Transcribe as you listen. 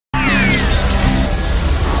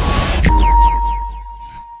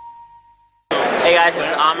guys, this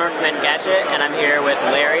is Amr from Engadget, and I'm here with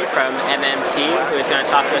Larry from MMT, who is going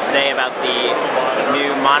to talk to us today about the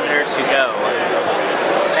new Monitor2Go.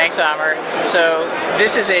 Thanks, Amr. So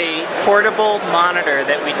this is a portable monitor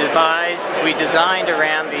that we designed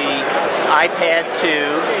around the iPad 2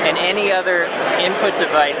 and any other input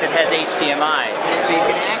device that has HDMI. So you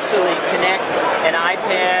can actually connect an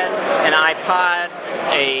iPad, an iPod,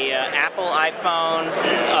 a Apple iPhone,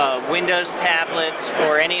 Windows tablets,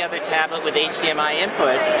 or any other tablet with HDMI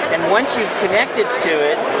input. And once you've connected to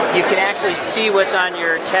it, you can actually see what's on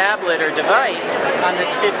your tablet or device on this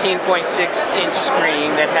 15.6-inch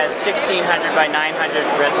screen that has 1600 by 900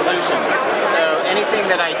 resolution. So anything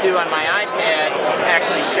that I do on my iPad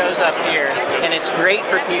actually shows up here, and it's great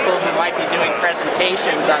for people who might be doing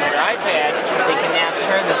presentations on their iPad. They can now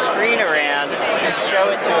turn the screen around and show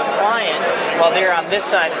it to a client while they're on this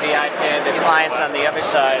side of the iPad, the client's on the other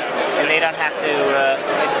side, and they don't have to,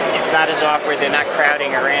 it's not as awkward, they're not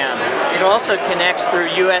crowding around. It also connects through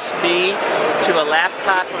USB to a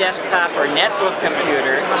laptop, desktop, or netbook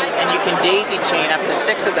computer, and you can daisy chain up to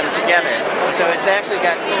 6 of them together. So it's actually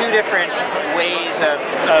got 2 different ways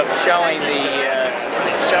of showing the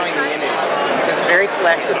image. So it's very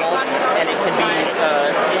flexible, and it can be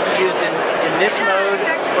used in this mode,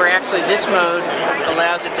 or actually this mode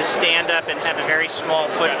allows it to stand up and have a very small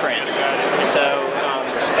footprint. So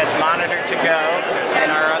that's Monitor2Go,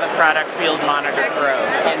 and our other product, Field Monitor Pro.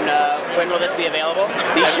 And when will this be available?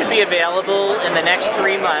 These should be available in the next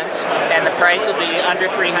 3 months, and the price will be under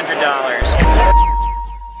 $300.